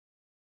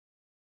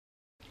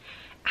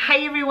Hi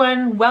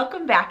everyone,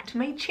 welcome back to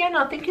my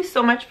channel. Thank you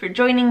so much for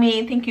joining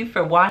me. Thank you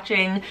for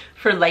watching,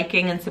 for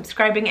liking and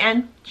subscribing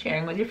and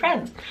sharing with your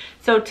friends.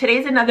 So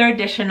today's another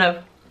edition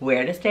of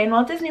Where to Stay in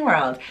Walt Disney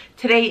World.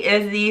 Today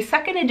is the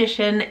second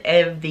edition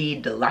of the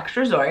Deluxe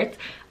resorts.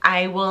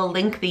 I will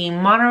link the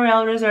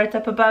monorail resorts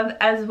up above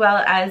as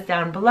well as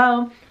down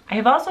below. I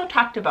have also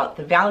talked about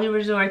the Valley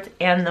resorts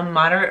and the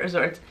moderate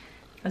resorts,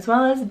 as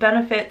well as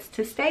benefits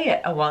to stay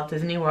at a Walt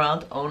Disney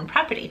World owned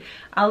property.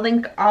 I'll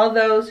link all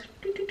those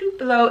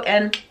below,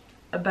 and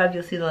above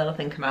you'll see the little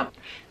thing come out.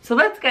 So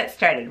let's get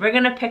started. We're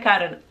gonna pick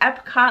out an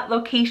Epcot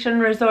location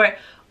resort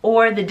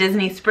or the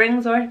Disney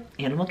Springs or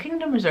Animal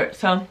Kingdom resort.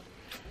 So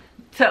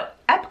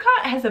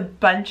Epcot has a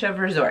bunch of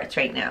resorts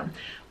right now.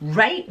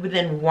 Right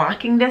within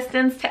walking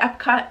distance to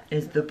Epcot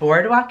is the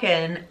Boardwalk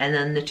Inn and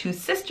then the two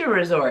sister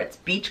resorts,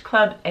 Beach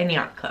Club and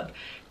Yacht Club.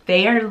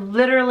 They are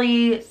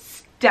literally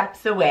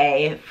steps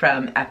away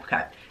from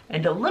Epcot.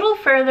 And a little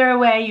further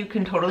away, you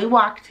can totally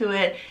walk to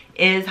it,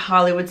 is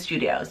Hollywood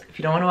Studios. If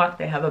you don't want to walk,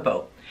 they have a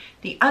boat.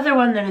 The other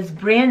one that is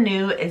brand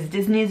new is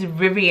Disney's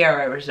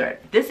Riviera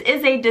Resort. This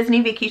is a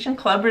Disney Vacation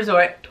Club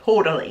resort,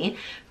 totally,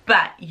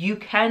 but you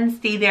can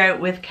stay there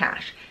with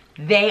cash.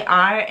 They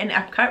are an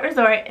Epcot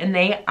resort and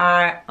they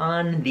are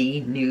on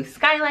the new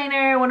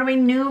Skyliner, one of my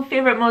new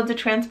favorite modes of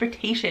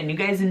transportation. You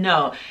guys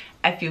know,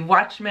 if you've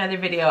watched my other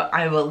video,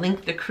 I will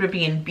link the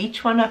Caribbean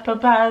Beach one up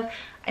above.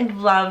 I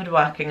loved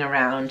walking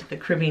around the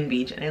Caribbean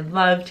beach and I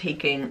love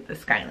taking the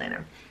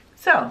Skyliner.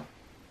 So,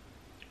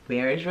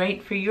 where is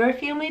right for your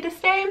family to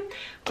stay?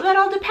 Well, that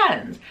all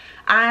depends.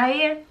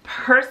 I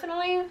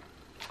personally,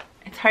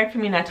 it's hard for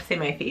me not to say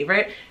my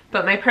favorite,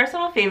 but my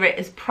personal favorite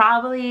is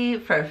probably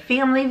for a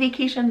family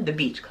vacation, the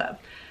Beach Club.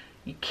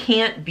 You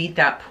can't beat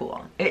that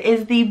pool. It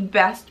is the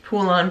best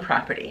pool on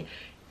property.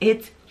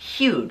 It's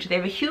huge. They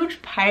have a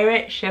huge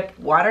pirate ship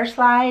water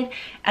slide,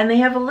 and they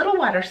have a little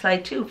water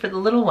slide too for the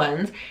little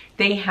ones.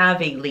 They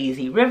have a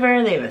lazy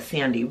river, they have a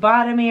sandy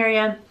bottom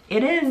area.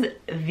 It is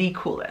the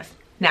coolest.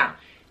 Now,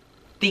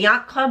 the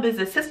Yacht Club is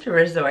a sister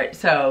resort,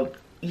 so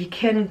you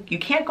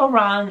can't go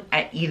wrong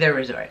at either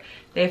resort.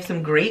 They have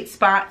some great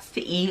spots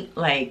to eat,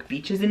 like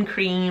Beaches and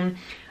Cream,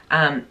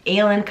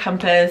 Ale and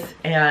Compass,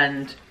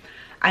 and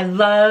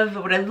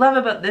what I love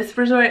about this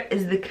resort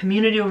is the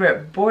community over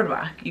at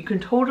Boardwalk. You can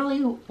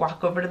totally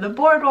walk over to the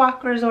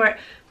Boardwalk Resort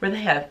where they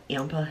have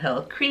Ample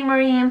Hill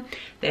Creamery,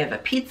 they have a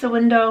pizza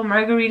window,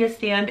 margarita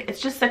stand.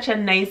 It's just such a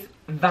nice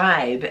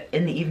vibe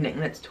in the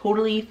evening that's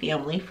totally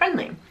family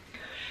friendly.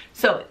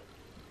 So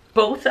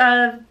both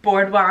of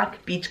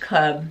Boardwalk, Beach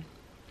Club,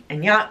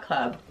 and Yacht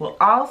Club will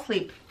all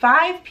sleep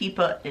 5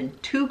 people in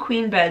 2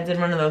 queen beds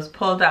in one of those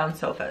pull down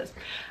sofas.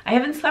 I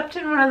haven't slept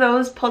in one of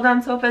those pull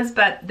down sofas,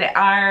 but they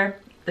are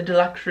the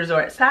Deluxe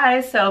resort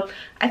size, so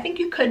I think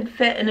you could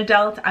fit an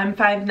adult. I'm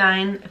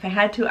 5'9". If I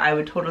had to, I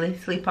would totally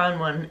sleep on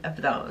one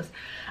of those.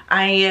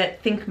 I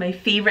think my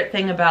favorite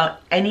thing about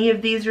any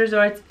of these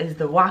resorts is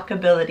the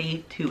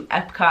walkability to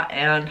Epcot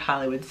and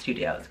Hollywood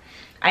Studios.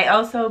 I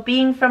also,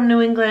 being from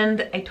New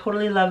England, I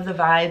totally love the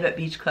vibe at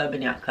Beach Club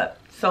and Yacht Club.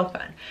 So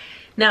fun.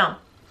 Now,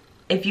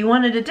 if you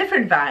wanted a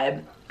different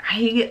vibe,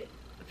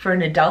 for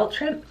an adult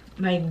trip,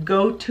 my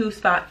go-to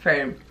spot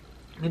for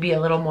maybe a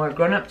little more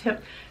grown-up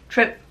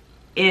trip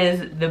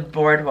is the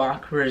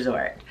Boardwalk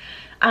Resort.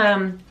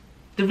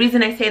 The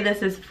reason I say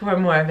this is for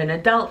more of an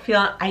adult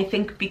feel, I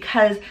think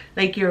because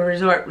like your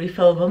resort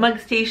refillable mug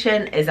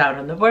station is out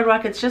on the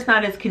boardwalk, it's just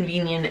not as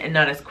convenient and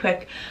not as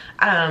quick.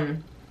 But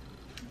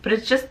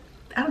it's just,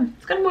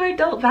 it's got a more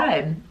adult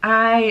vibe.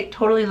 I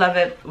totally love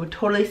it, would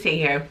totally stay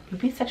here. It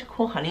would be such a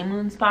cool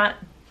honeymoon spot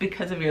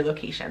because of your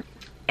location.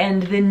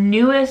 And the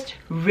newest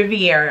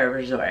Riviera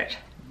Resort,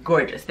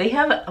 gorgeous. They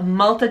have a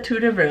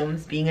multitude of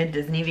rooms, being a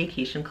Disney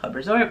Vacation Club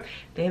resort.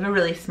 They have a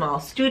really small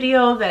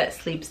studio that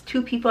sleeps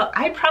 2 people.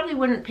 I probably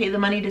wouldn't pay the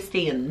money to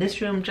stay in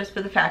this room just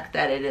for the fact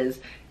that it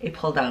is a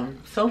pull down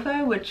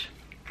sofa, which,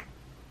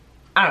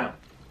 I don't know.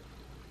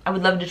 I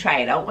would love to try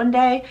it out one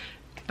day,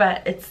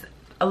 but it's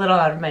a little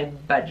out of my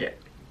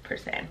budget per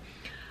se.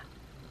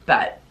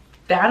 But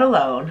that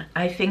alone,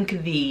 I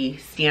think the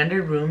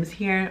standard rooms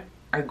here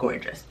are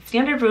gorgeous.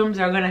 Standard rooms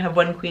are gonna have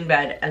 1 queen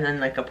bed and then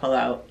like a pull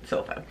out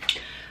sofa.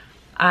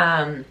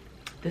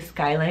 The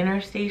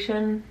Skyliner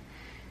station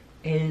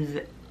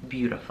is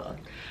beautiful.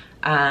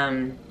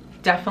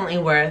 Definitely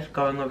worth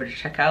going over to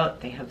check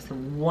out. They have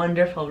some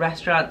wonderful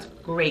restaurants,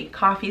 great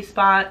coffee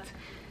spots.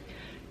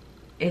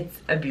 It's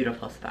a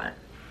beautiful spot.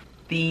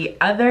 The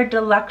other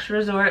Deluxe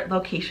resort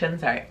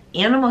locations are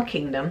Animal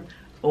Kingdom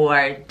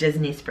or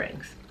Disney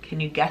Springs. Can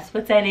you guess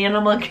what's at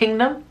Animal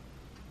Kingdom?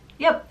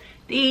 Yep,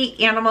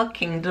 the Animal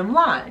Kingdom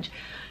Lodge.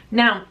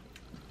 Now,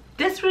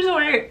 this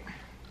resort,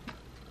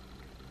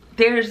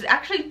 there's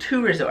actually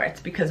 2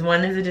 resorts because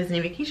one is a Disney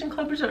Vacation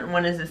Club resort and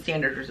one is a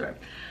standard resort.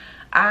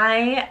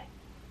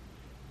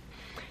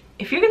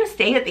 If you're gonna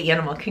stay at the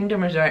Animal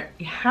Kingdom resort,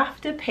 you have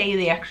to pay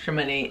the extra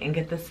money and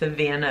get the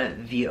Savannah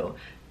view.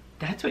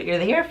 That's what you're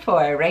there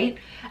for, right?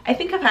 I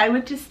think if I were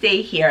to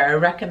stay here, I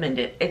recommend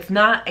it. It's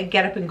not a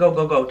get up and go,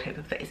 go, go type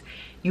of place.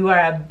 you are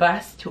a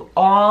bus to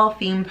all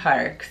theme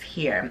parks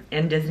here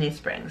in Disney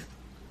Springs,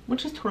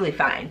 which is totally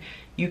fine.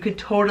 You could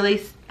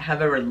totally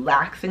have a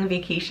relaxing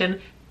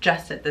vacation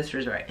just at this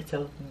resort. It's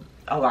a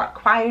lot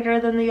quieter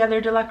than the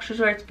other deluxe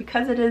resorts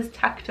because it is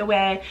tucked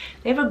away.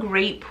 They have a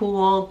great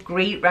pool,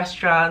 great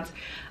restaurants,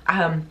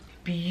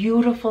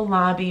 beautiful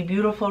lobby,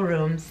 beautiful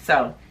rooms.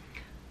 So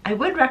I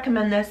would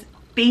recommend this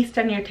based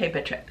on your type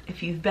of trip.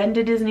 If you've been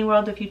to Disney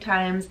World a few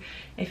times,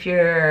 if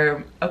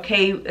you're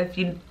okay, if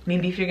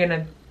you're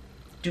gonna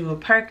do a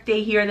park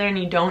day here or there and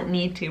you don't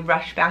need to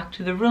rush back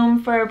to the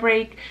room for a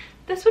break,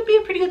 this would be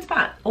a pretty good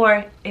spot.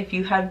 Or if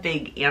you have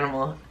big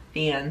animal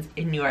fans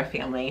in your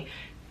family,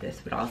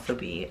 this would also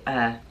be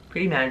a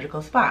pretty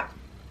magical spot.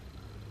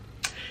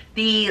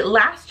 The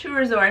last two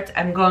resorts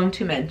I'm going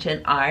to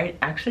mention are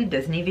actually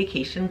Disney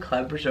Vacation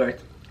Club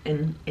resorts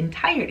in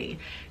entirety.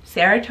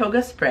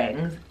 Saratoga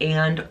Springs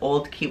and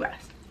Old Key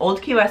West.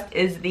 Old Key West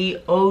is the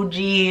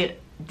OG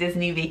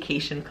Disney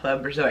Vacation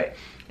Club resort.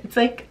 It's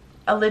like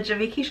a legit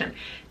vacation.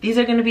 These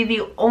are going to be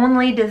the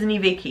only Disney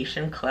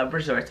Vacation Club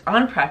resorts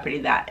on property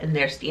that in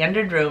their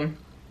standard room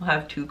will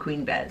have 2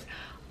 queen beds.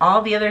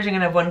 All the others are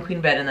going to have 1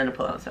 queen bed and then a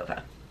pull-out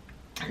sofa.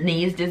 And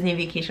these Disney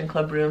Vacation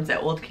Club rooms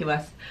at Old Key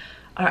West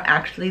are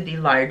actually the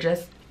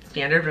largest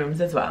standard rooms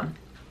as well.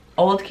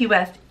 Old Key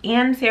West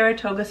and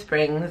Saratoga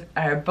Springs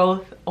are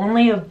both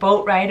only a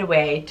boat ride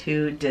away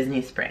to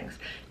Disney Springs,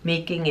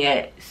 making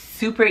it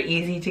super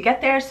easy to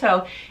get there.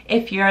 So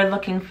if you're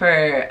looking for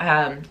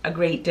a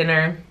great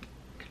dinner,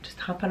 just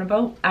hop on a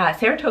boat.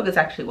 Saratoga is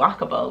actually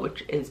walkable,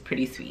 which is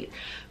pretty sweet.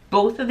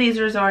 Both of these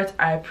resorts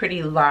are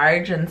pretty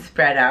large and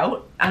spread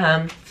out.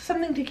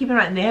 Something to keep in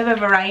mind. They have a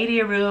variety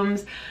of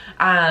rooms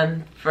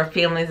for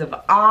families of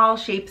all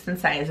shapes and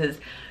sizes.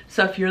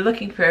 So if you're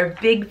looking for a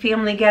big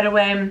family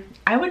getaway,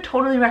 I would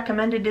totally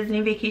recommend a Disney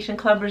Vacation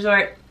Club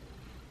resort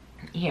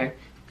here.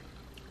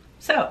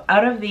 So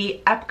out of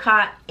the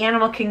Epcot,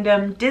 Animal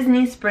Kingdom,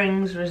 Disney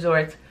Springs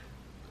resorts,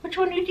 which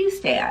one would you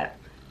stay at?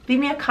 Leave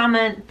me a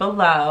comment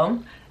below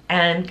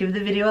and give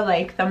the video a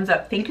like, thumbs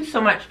up. Thank you so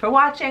much for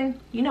watching.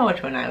 You know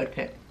which one I would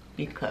pick.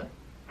 Beach Club,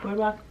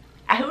 Boardwalk.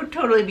 I would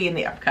totally be in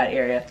the Epcot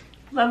area.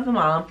 Love them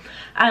all.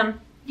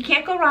 You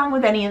can't go wrong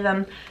with any of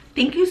them.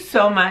 Thank you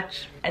so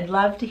much. I'd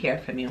love to hear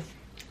from you.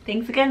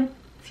 Thanks again.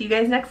 See you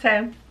guys next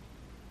time.